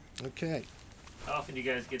Okay. How often do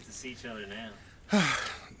you guys get to see each other now?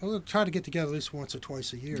 We'll try to get together at least once or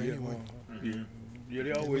twice a year anyway. Yeah,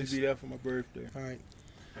 they always be there for my birthday. All right.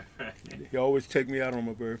 He always take me out on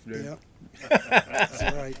my birthday. Yep. That's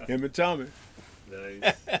right. Him and Tommy.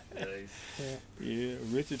 Nice. Nice. Yeah,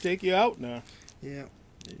 Richard take you out now. Yeah.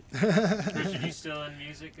 Richard, you still in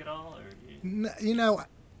music at all? Or You know,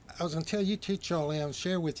 I was going to tell you too, Charlie, I'll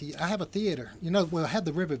share with you. I have a theater. You know, well, I had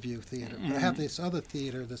the Riverview Theater, but I have this other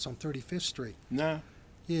theater that's on 35th Street. Nah.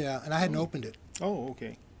 Yeah, and I hadn't opened it. Oh,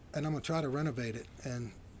 okay. And I'm going to try to renovate it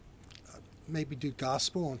and maybe do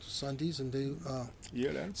gospel on Sundays and do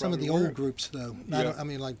some of the old groups, though. I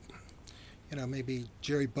mean, like, maybe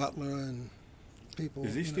Jerry Butler and people.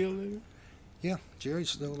 Is he still living? Yeah, Jerry's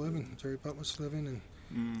still living. Jerry Butler's living. And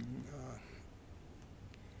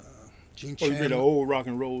Gene Chandler. Oh, you mean the old rock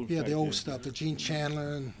and roll? Yeah, the old stuff. The Gene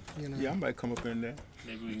Chandler and, Yeah, I might come up in there.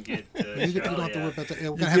 maybe we can get you don't have to worry about that. We're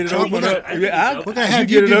You going get it open up. we're gonna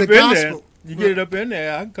have you do the gospel. You get it up in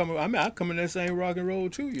there. I come in that same rock and roll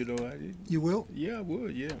too. You will? Yeah, I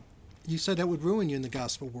would. Yeah. You said that would ruin you in the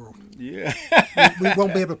gospel world. Yeah. We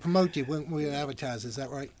won't be able to promote you when we advertise. Is that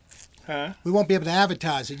right? Huh? We won't be able to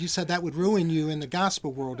advertise it. You said that would ruin you in the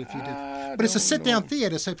gospel world if you did. But it's a sit-down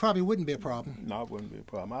theater, so it probably wouldn't be a problem. No, it wouldn't be a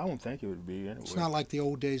problem. I don't think it would be anyway. It's not like the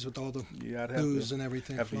old days with all the booze and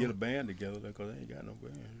everything. Have to get a band together because I ain't got no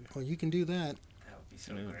band. Well, you can do that. That would be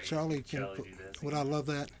so great. Charlie can. do this. Would I love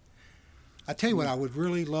that? I tell you what, I would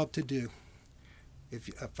really love to do,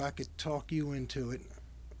 if I could talk you into it,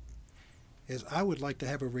 is I would like to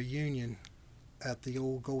have a reunion at the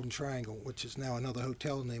old Golden Triangle, which is now another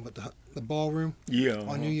hotel name, but the ballroom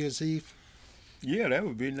on New Year's Eve. Yeah, that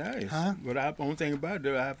would be nice. Huh? But the only thing about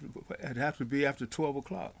it, it'd have to be after 12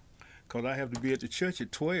 o'clock. Because I have to be at the church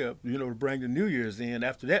at 12, to bring the New Year's in.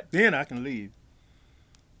 After that, then I can leave.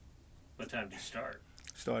 What time do you start?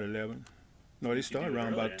 Start at 11. No, they start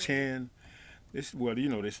around about 10. They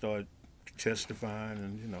start testifying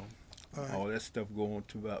and, all that stuff going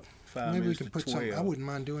to about 5 Maybe we minutes can to put 12. I wouldn't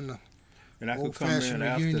mind doing the And I could come old-fashioned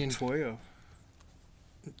in reunion. after 12.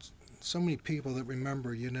 So many people that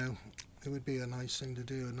remember, It would be a nice thing to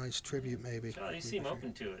do, a nice tribute maybe. Charlie, you seem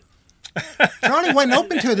open to it. Charlie wasn't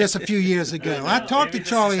open to this a few years ago. I talked to Maybe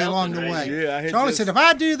Charlie this is along the helping, way. Yeah, Charlie said, if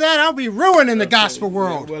I do that, I'll be ruining the gospel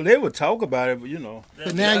world. Well, they would talk about it, but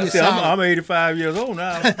But now you're See, silent. I'm 85 years old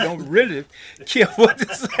now. I don't really care what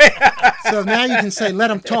to say. So now you can say, let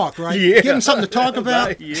them talk, right? Yeah. Give them something to talk about.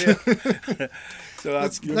 Right, yeah. So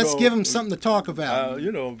Let's give them something to talk about.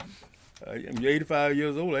 I'm 85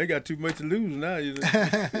 years old. I ain't got too much to lose now.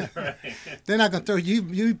 They're not going to throw you.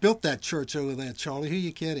 You built that church over there, Charlie. Who are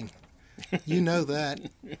you kidding? You know that.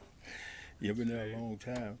 You've been there a long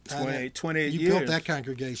time. 28 you years. You built that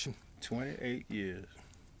congregation. 28 years.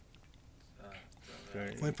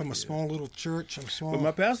 Went from a small little church. But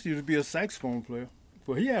my pastor used to be a saxophone player.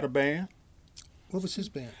 Well, he had a band. What was his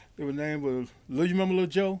band? It was named you remember Little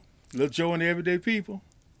Joe? Little Joe and the Everyday People?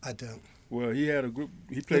 I don't. Well, he had a group.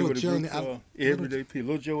 He played with a group called Everyday People.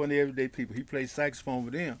 Little Joe and the Everyday People. He played saxophone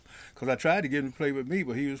with them. Because I tried to get him to play with me,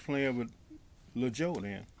 but he was playing with Little Joe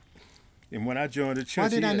then. And when I joined the church, why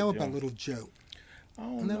did I know about Little Joe? I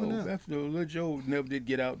don't know. After Little Joe never did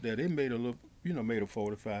get out there. They made a little, made a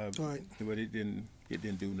 45. Right. But it didn't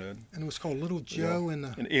do nothing. And it was called Little Joe and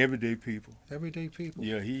Everyday People. Everyday People.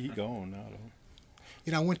 Yeah, he gone now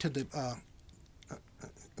though. I went to the.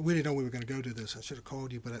 We didn't know we were going to go to this. I should have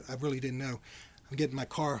called you, but I really didn't know. I'm getting my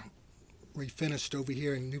car refinished over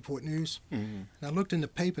here in Newport News. Mm-hmm. And I looked in the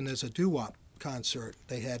paper, and there's a doo-wop concert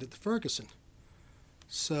they had at the Ferguson.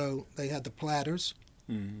 So they had the Platters,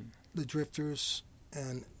 the Drifters,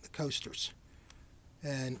 and the Coasters.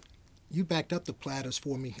 And you backed up the Platters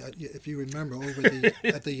for me, if you remember, over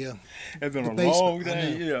at the it's been the a long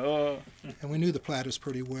day, yeah. And we knew the Platters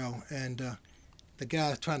pretty well. And the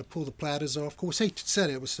guy trying to pull the Platters off, of course, he said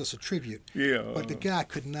it was just a tribute. Yeah. But the guy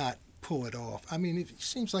could not pull it off. I mean, it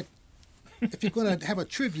seems like if you're going to have a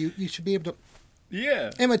tribute, you should be able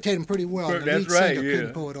to imitate him pretty well. The lead singer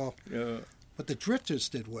couldn't pull it off. Yeah. But the Drifters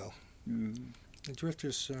did well. The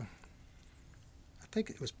Drifters, I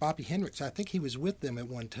think it was Bobby Hendricks. I think he was with them at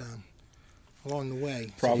one time along the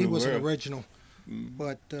way. Probably so he was an original.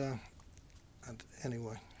 But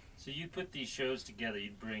anyway. So you put these shows together.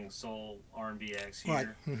 You'd bring soul, R&B acts here. Right.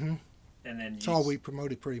 Mm-hmm. And then that's all we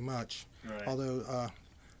promoted pretty much. Right. Although,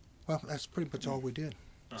 that's pretty much all we did.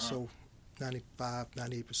 So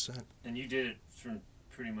 98%. And you did it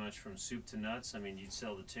pretty much from soup to nuts. I mean, you'd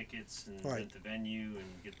sell the tickets and rent the venue and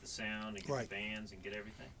get the sound and get the bands and get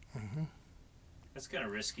everything. Mm-hmm. That's kind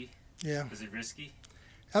of risky. Yeah. Was it risky?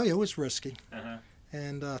 Oh, yeah, it was risky. Uh-huh.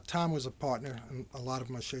 And Tom was a partner in a lot of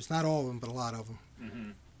my shows. Not all of them, but a lot of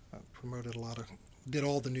them. Promoted a lot of, did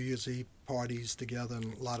all the New Year's Eve parties together,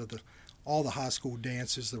 and a lot of all the high school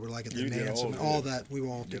dances that were like at the dance and all that. We were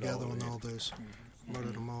all together on all those.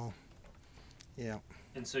 Promoted them all. Yeah.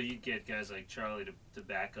 And so you get guys like Charlie to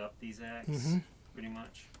back up these acts, pretty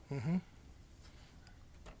much.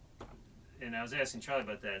 And I was asking Charlie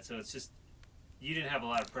about that. So it's just, you didn't have a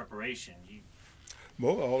lot of preparation.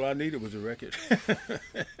 Well, all I needed was a record.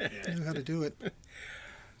 I knew how to do it.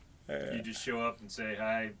 You just show up and say,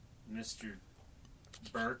 "Hi, Mr.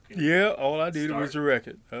 Burke." All I needed was a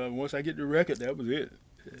record. Once I get the record, that was it.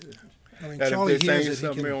 I mean, Charlie hears it.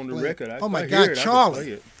 Something on the record. Oh my God,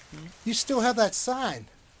 Charlie! You still have that sign?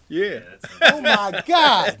 Yeah. Oh my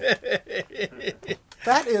God!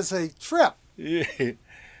 That is a trip. Yeah.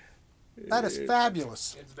 That is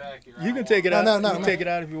fabulous. It's back here. You can take it out. No, you can take it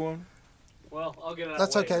out if you want. Well, I'll get it out.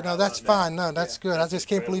 That's okay. No, that's fine. No, that's good. I just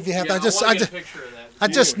can't believe you have that. I I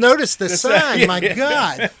just noticed the sign. My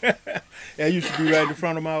God. That used to be right in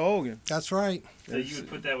front of my organ. That's right. So you would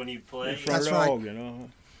put that when you play? In front of the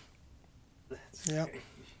organ. Yep.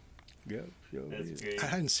 Yep. Sure That's great. I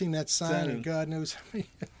hadn't seen that sign in God knows.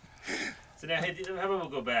 So now, hey, how about we'll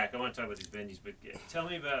go back? I want to talk about these venues, but tell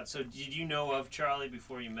me about. So, did you know of Charlie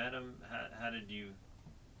before you met him? How did you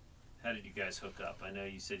guys hook up? I know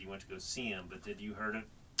you said you went to go see him, but did you heard of?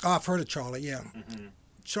 Oh, I've heard of Charlie. Yeah,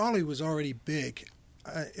 Charlie was already big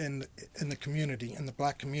in the community, in the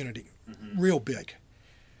black community, real big,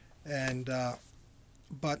 and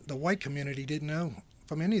but the white community didn't know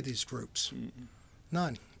from any of these groups,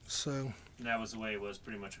 none. So. And that was the way it was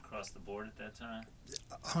pretty much across the board at that time?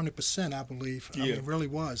 100%, I believe. I mean, it really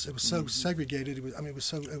was. It was so segregated. It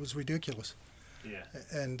was ridiculous. Yeah.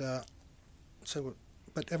 And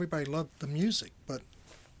but everybody loved the music. But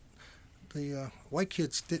the white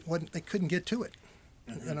kids they couldn't get to it,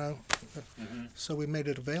 you know. So we made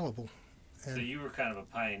it available. And so you were kind of a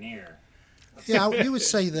pioneer. Yeah, you would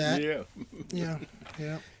say that. Yeah. Yeah.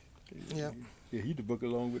 Yeah, he the book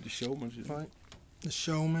along with the Showman. Right. The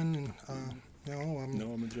Showman and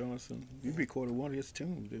Norman Johnson. You recorded one of his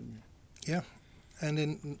tunes, didn't you? Yeah, and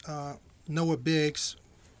then Noah Biggs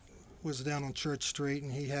was down on Church Street,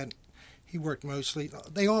 and he worked mostly.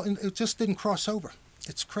 It just didn't cross over.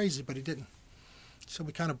 It's crazy, but he didn't. So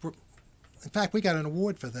we kind of, in fact, we got an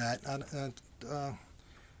award for that.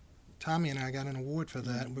 Tommy and I got an award for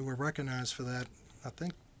that. We were recognized for that, I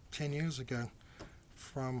think, 10 years ago,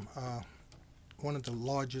 from one of the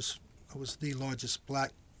largest. It was the largest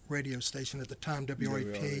black radio station at the time,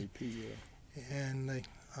 WRAP. And they.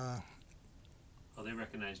 They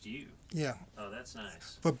recognized you. Yeah. Oh, that's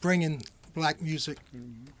nice. For bringing black music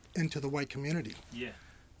into the white community. Yeah.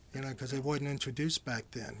 You know, because it wasn't introduced back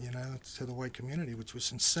then, you know, to the white community, which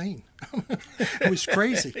was insane. It was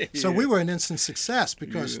crazy. So we were an instant success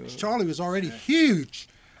because Charlie was already huge,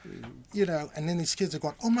 you know, and then these kids are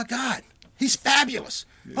going, oh my God, he's fabulous.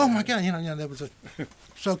 Yeah. Oh my God, you know, there was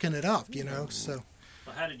soaking it up, you know. So.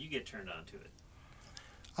 Well, how did you get turned on to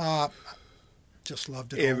it? Just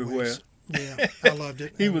loved it. Everywhere. Always. Yeah, I loved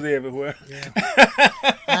it. He was everywhere. Yeah.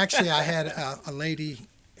 Actually, I had a lady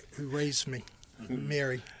who raised me,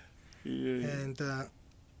 Mary, and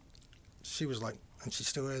she was like, and she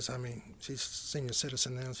still is. I mean, she's a senior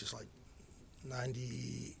citizen now. She's like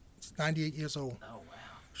 98 years old. Oh wow.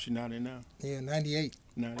 She's 90 now. Yeah, 98.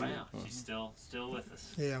 98. Wow, she's still with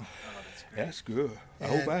us. Yeah. Oh, that's great. That's good. I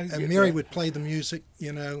and, hope I can get Mary that. would play the music,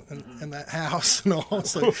 you know, in that house and all.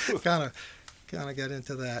 So kind of got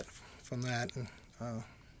into that from that and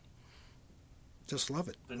just love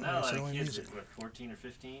it. But not a lot of kids. What, 14 or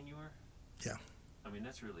 15 you were? Yeah. I mean,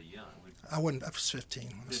 that's really young. I was 15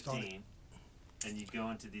 when I started. 15, and you go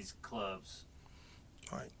into these clubs.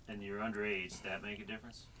 Right. And you're underage. Did that make a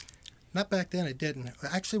difference? Not back then, it didn't.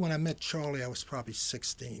 Actually, when I met Charlie, I was probably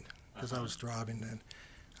 16 because I was driving then.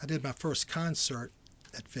 I did my first concert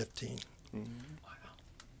at 15. Wow.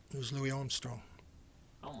 It was Louis Armstrong.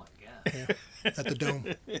 Oh, my God. Yeah, at the Dome.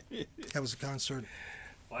 That was a concert.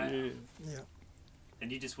 Wow. Yeah.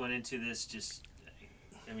 And you just went into this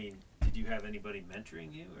I mean, did you have anybody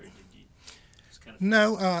mentoring you, or did you just kind of...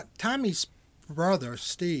 No, Tommy's brother,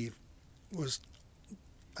 Steve, was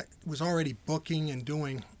already booking and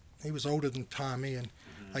doing... He was older than Tommy, and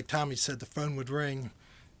like Tommy said, the phone would ring,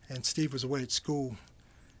 and Steve was away at school.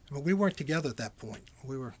 But we weren't together at that point.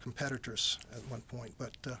 We were competitors at one point,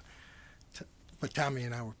 but Tommy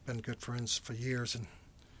and I were been good friends for years, and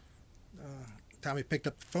Tommy picked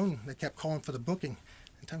up the phone. They kept calling for the booking,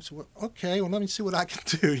 and Tommy said, well, okay, well, let me see what I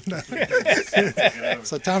can do, you know.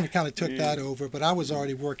 So Tommy kind of took that over, but I was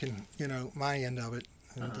already working, you know, my end of it,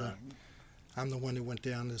 and I'm the one that went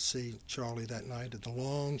down to see Charlie that night at the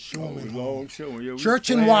Longshoreman Hall. Longshoreman, yeah. Church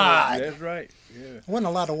and wide. That's right. Yeah. There wasn't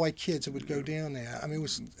a lot of white kids that would go down there. I mean, it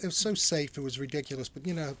was so safe. It was ridiculous. But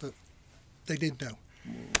they didn't know.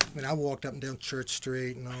 I mean, I walked up and down Church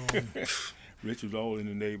Street and all. And, Rich was all in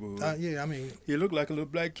the neighborhood. yeah, I mean, he looked like a little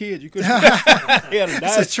black kid. You couldn't. He had a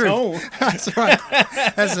nice tone. That's right.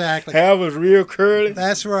 Exactly. Hair was real curly.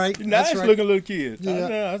 That's right. Nice looking little kid.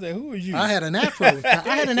 Yeah. I said, "Who are you?" I had an afro.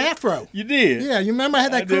 I had an afro. You did? Yeah. You remember I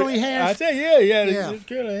had that curly hair? I said, "Yeah, this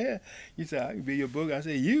curly hair." He said, "I can be your book." I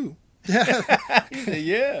said, "You?" He said,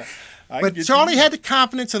 "Yeah." But Charlie had the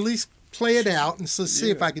confidence at least play it out and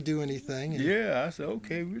see if I could do anything. And, I said,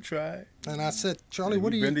 "Okay, we'll try." And I said, "Charlie,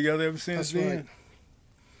 what do you?" Been together ever since then. Right.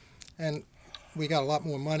 And we got a lot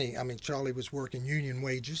more money. I mean, Charlie was working union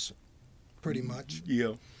wages, pretty much.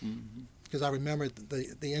 Yeah. Because I remember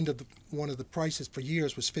the end of one of the prices for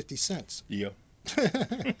years was 50 cents. Yeah.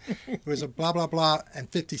 It was a blah, blah, blah, and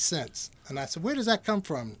 50 cents. And I said, where does that come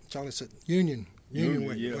from? Charlie said, union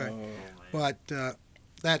wage. Yeah. Right. But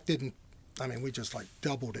that didn't, I mean, we just like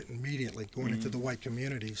doubled it immediately going into the white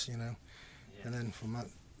communities, Yeah. And then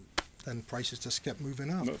then prices just kept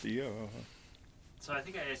moving up. Yeah. So I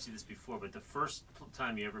think I asked you this before, but the first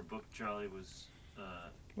time you ever booked Charlie was...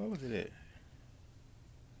 what was it at?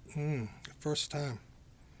 The first time.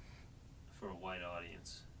 For a white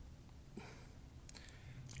audience.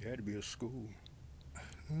 It had to be a school.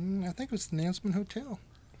 I think it was the Nansman Hotel.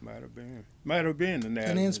 Might have been the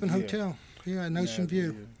Nansman Hotel. Yeah, in Ocean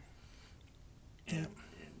View. Yeah. And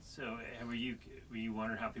so were you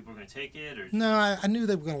wondering how people were going to take it? Or? No, I knew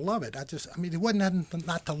they were going to love it. I mean, it wasn't nothing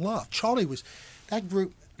not to love. Charlie just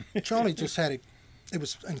had it. It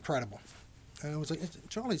was incredible. And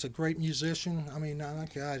Charlie's a great musician. I mean, oh my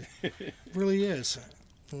God, really is.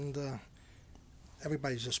 And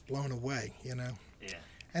everybody's just blown away, Yeah.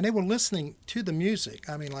 And they were listening to the music.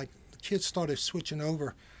 I mean, like the kids started switching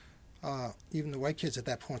over. Even the white kids at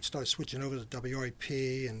that point started switching over to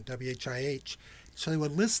WRAP and WHIH. So they were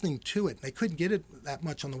listening to it. They couldn't get it that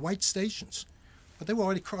much on the white stations, but they were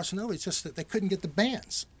already crossing over. It's just that they couldn't get the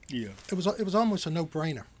bands. Yeah. It was almost a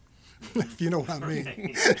no-brainer, if you know what I mean.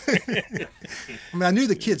 I mean, I knew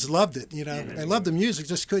the kids loved it. They loved the music,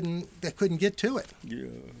 just couldn't get to it. Yeah.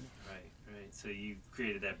 Right. So you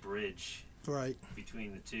created that bridge. Right.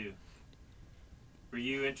 Between the two. Were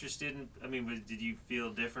you interested in? I mean, did you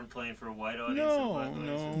feel different playing for a white audience? No, I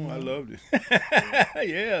loved it.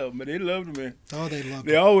 Yeah, but they loved me. Oh, they loved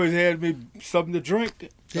it. They always had me something to drink.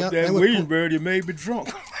 Yeah, that Williamsburg, it made me drunk.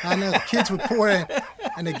 I know the kids would pour in,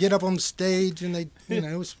 and they get up on the stage, and it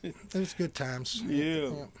was good times.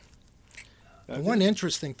 Yeah. One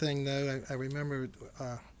interesting thing, though, I remember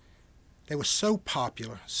they were so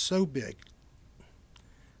popular, so big,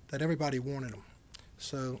 that everybody wanted them.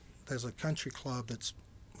 So there's a country club that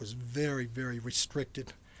was very, very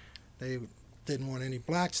restricted. They didn't want any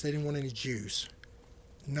blacks. They didn't want any Jews.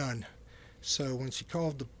 None. So when she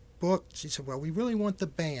called the book, she said, well, we really want the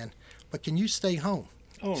band, but can you stay home?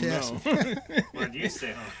 Oh, she no. Where do you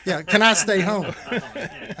stay home? Yeah, can I stay home?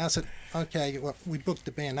 I said, okay, well, we booked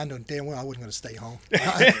the band. I know damn well I wasn't going to stay home.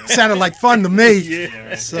 It sounded like fun to me. Yeah,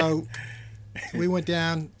 right. So we went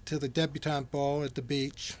down to the debutante ball at the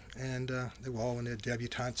beach, and they were all in their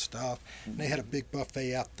debutante stuff. And they had a big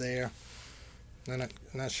buffet out there. And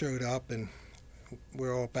I showed up, and we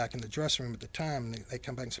were all back in the dressing room at the time, and they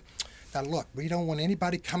come back and said, now look, we don't want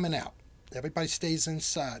anybody coming out. Everybody stays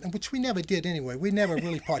inside, and which we never did anyway. We never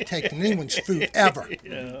really partaked in anyone's food ever.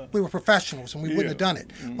 Yeah. We were professionals, and we wouldn't have done it.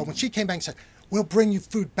 Mm-hmm. But when she came back and said, we'll bring you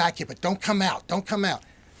food back here, but don't come out.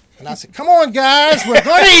 And I said, come on, guys, we're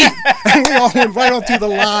going to eat. And we all went right on through the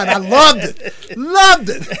line. I loved it.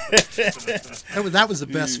 That was the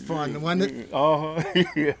best fun, wasn't it?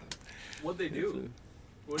 Yeah. What'd they do?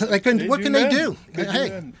 What can they do?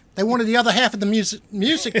 Hey, they wanted the other half of the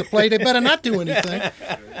music to play. They better not do anything.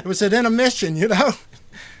 It was an intermission,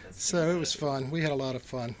 So it was fun. We had a lot of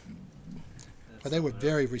fun. But they were a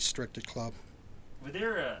very restricted club. Were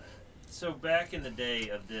there, so back in the day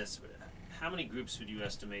of this, how many groups would you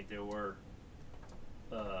estimate there were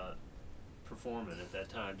performing at that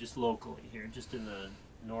time, just locally here, just in the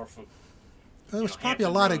Norfolk? There was probably a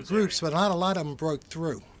lot of groups, but not a lot of them broke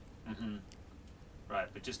through. Mm-hmm. Right,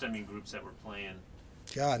 but just, groups that were playing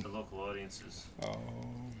the local audiences. Oh.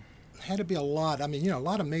 Had to be a lot. A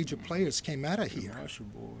lot of major players came out of here. Marshall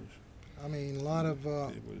Boys. A lot of,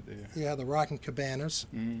 the Rockin' Cabanas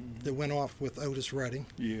that went off with Otis Redding.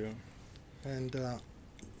 Yeah. And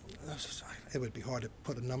it would be hard to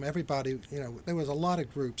put a number. Everybody, there was a lot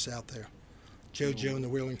of groups out there. JoJo and the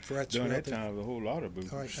Wheeling Frets. During that time, there was a whole lot of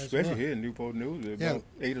booths, Right, especially well. here in Newport News. There were about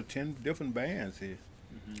 8 or 10 different bands here.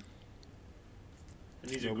 And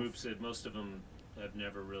these are groups that most of them have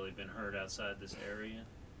never really been heard outside this area.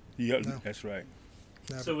 Yeah, No. that's right.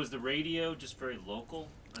 Never. So was the radio just very local?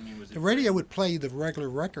 I mean, was it The radio would play the regular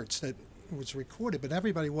records that was recorded, but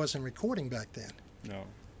everybody wasn't recording back then. No.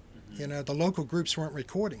 You know, the local groups weren't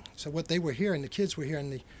recording. So what they were hearing, the kids were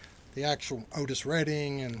hearing the actual Otis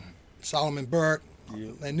Redding and Solomon Burke.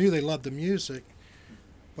 Yeah. They knew they loved the music,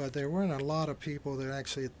 but there weren't a lot of people that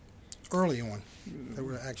actually, early on, that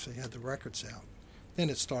were actually had the records out. Then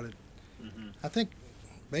it started. I think,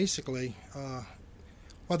 basically,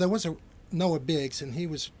 well, there was a Noah Biggs, and he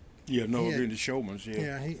was. Yeah, Noah being the showman's.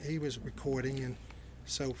 Yeah, he was recording and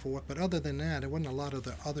so forth. But other than that, there wasn't a lot of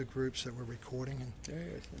the other groups that were recording.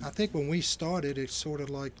 And I think when we started, it's sort of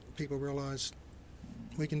like people realized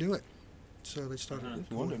we can do it. So they started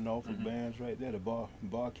There's one of the recording. Norfolk bands right there, the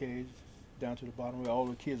barcades down to the bottom, with all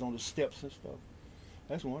the kids on the steps and stuff.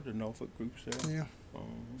 That's one of the Norfolk groups there. Yeah.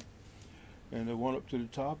 And the one up to the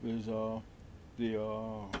top is what do you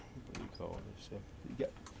call it?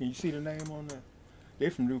 Can you see the name on there?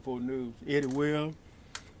 They're from Newport News. Eddie Will.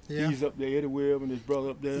 Yeah. He's up there. Eddie Will and his brother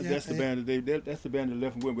up there. Yeah, That's the band that's the band that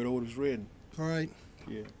left and went with Otis Redding. All right.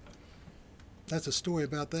 Yeah. That's a story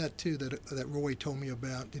about that, too, that Roy told me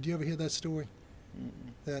about. Did you ever hear that story?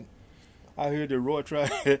 That I heard that Roy tried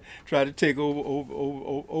to take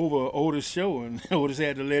over Otis' show, and Otis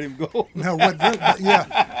had to let him go. No,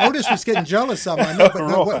 yeah, Otis was getting jealous of him. I know, but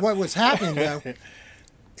no, what was happening though?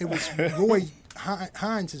 It was Roy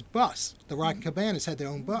Hines' bus. The Rock Cabanas had their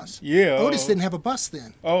own bus. Yeah. Otis didn't have a bus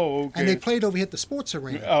then. Oh, okay. And they played over here at the sports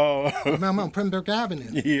arena. Oh. Remember on Pembroke Avenue.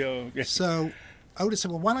 Yeah. Okay. So Otis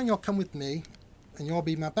said, "Well, why don't y'all come with me, and y'all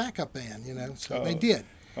be my backup band?" You know. So they did.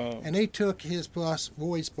 And they took his bus,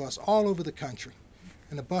 Roy's bus, all over the country.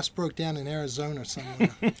 And the bus broke down in Arizona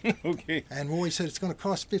somewhere. Okay. And Roy said it's going to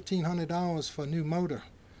cost $1,500 for a new motor,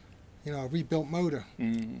 you know, a rebuilt motor.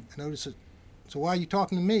 And Otis said, "So why are you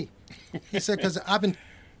talking to me?" He said, "Because I've been,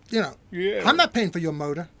 you know, I'm not paying for your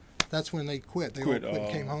motor." That's when they quit. They all quit and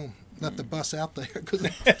came home. Left the bus out there because they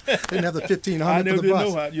didn't have the $1,500 for the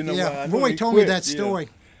bus. Roy told me that story.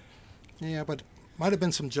 Yeah, but might have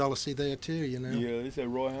been some jealousy there too, you know. Yeah, they said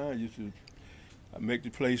Roy Hines used to make the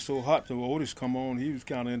place so hot till Otis come on, he was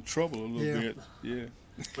kind of in trouble a little bit. Yeah.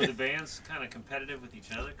 Were the bands kind of competitive with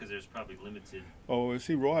each other? Because there's probably limited. Oh,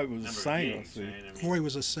 see, Roy was a singer. Gigs, See, right? I mean, Roy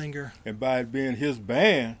was a singer. and by it being his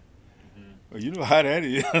band, well, you know how that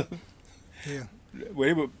is. Yeah. Well,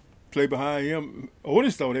 they would play behind him.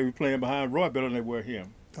 Otis thought they were playing behind Roy better than they were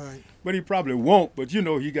him. All right. But he probably won't. But you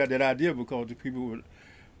know, he got that idea because the people would,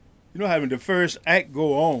 you know, having the first act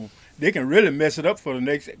go on, they can really mess it up for the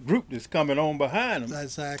next group that's coming on behind them.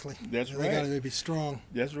 Exactly. That's They got right. to be strong.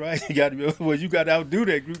 That's right. You got to be. Well, you got to outdo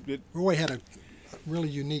that group. That Roy had a really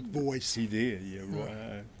unique voice. he did. Yeah, Roy.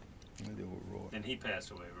 I did with Roy. and he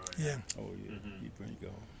passed away, Roy. Yeah. Oh yeah, he pretty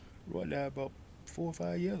gone. Roy died about 4 or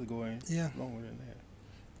 5 years ago. Ain't Yeah. longer than that.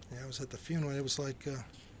 Yeah, I was at the funeral. It was like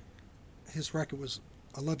his record was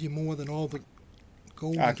 "I Love You More Than All the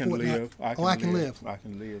Gold." I in can Fort live. Knox." I I Can Live. I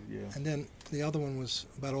can live. Yeah. And then the other one was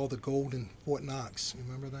about all the gold in Fort Knox. You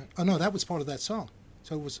remember that? Oh no, that was part of that song.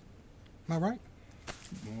 So it was. Am I right?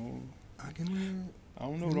 No, I can live. I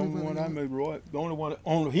don't know. The only one I made Roy. The only one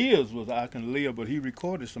on his was I Can Live, but he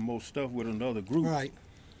recorded some more stuff with another group. Right.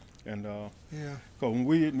 And Yeah. cause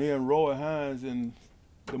when me and Roy Hines and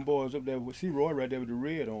them boys up there, see Roy right there with the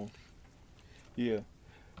red on. Yeah.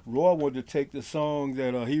 Roy wanted to take the song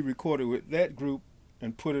that he recorded with that group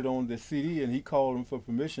and put it on the CD, and he called them for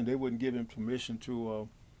permission. They wouldn't give him permission to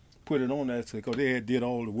put it on that because they had did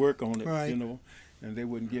all the work on it, Right. you know, and they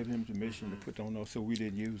wouldn't give him permission to put it on there, so we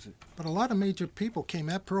didn't use it. But a lot of major people came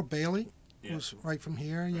out. Pearl Bailey Yeah. was right from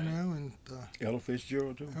here, you know, and Ella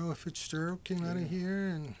Fitzgerald too. Ella Fitzgerald came out of here,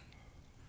 and